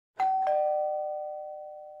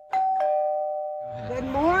Good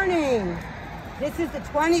morning. This is the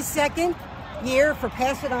 22nd year for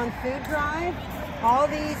Pass It On Food Drive. All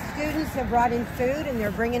these students have brought in food and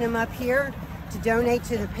they're bringing them up here to donate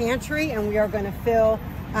to the pantry, and we are going to fill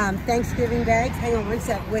Thanksgiving bags. Hang on one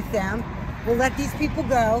sec with them. We'll let these people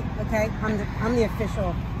go, okay? I'm the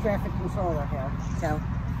official traffic controller here, so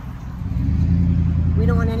we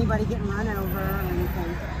don't want anybody getting run over or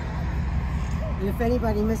anything. And if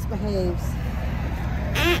anybody misbehaves,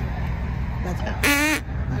 that's good.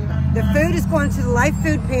 The food is going to the Life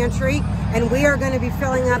Food Pantry, and we are going to be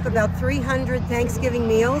filling up about 300 Thanksgiving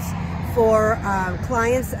meals for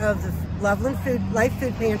clients of the Loveland Life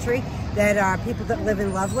Food Pantry that are people that live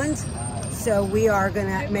in Loveland. So we are going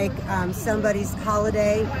to make somebody's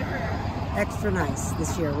holiday extra nice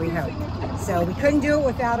this year, we hope. So we couldn't do it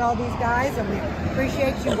without all these guys, and we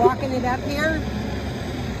appreciate you walking it up here.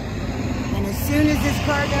 And as soon as this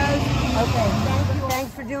car goes, okay, thank you.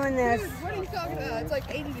 Thanks for doing this. Dude, what are you talking about? It's like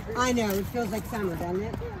 80 degrees. I know, it feels like summer, doesn't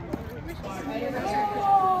it?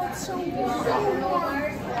 Oh, it's so warm.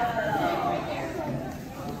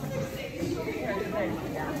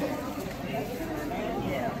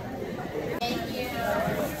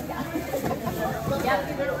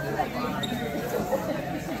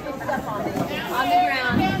 On the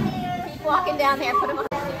ground. Keep walking down there. Put them on.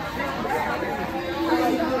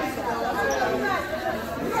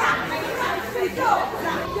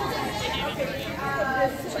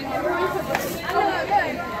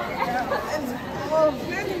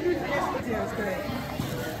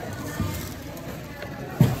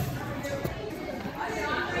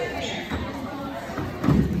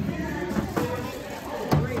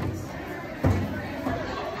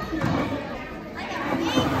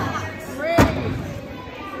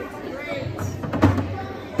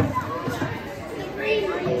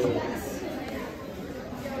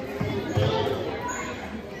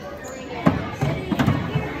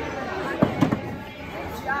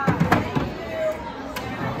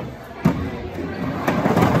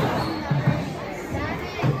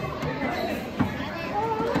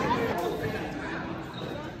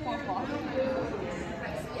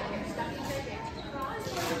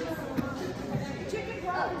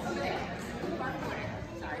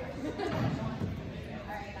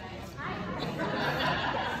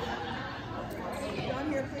 Down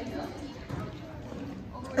here, please.